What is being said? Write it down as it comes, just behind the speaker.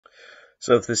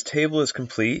So if this table is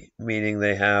complete, meaning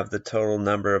they have the total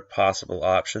number of possible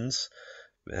options,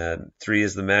 3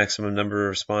 is the maximum number of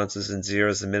responses and 0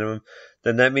 is the minimum,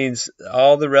 then that means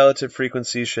all the relative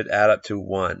frequencies should add up to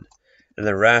 1. And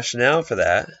the rationale for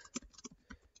that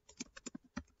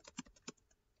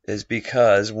is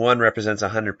because 1 represents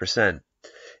 100%.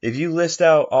 If you list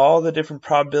out all the different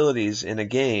probabilities in a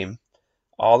game,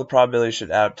 all the probabilities should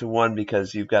add up to 1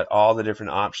 because you've got all the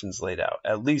different options laid out.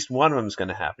 At least one of them is going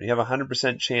to happen. You have a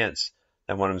 100% chance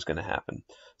that one of them is going to happen.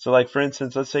 So like, for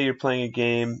instance, let's say you're playing a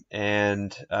game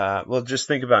and, well, just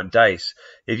think about dice.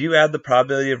 If you add the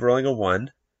probability of rolling a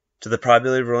 1 to the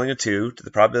probability of rolling a 2 to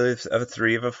the probability of a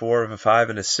 3, of a 4, of a 5,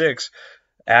 and a 6,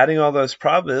 adding all those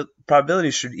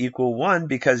probabilities should equal 1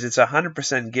 because it's a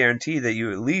 100% guarantee that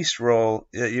you at least roll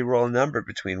a number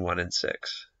between 1 and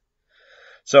 6.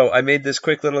 So I made this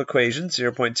quick little equation,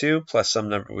 0.2 plus some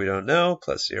number we don't know,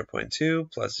 plus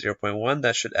 0.2 plus 0.1.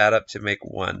 That should add up to make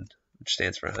 1, which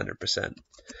stands for 100%.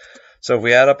 So if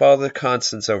we add up all the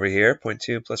constants over here,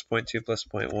 0.2 plus 0.2 plus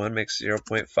 0.1 makes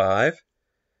 0.5.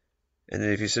 And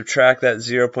then if you subtract that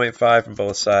 0.5 from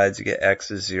both sides, you get x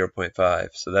is 0.5.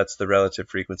 So that's the relative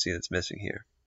frequency that's missing here.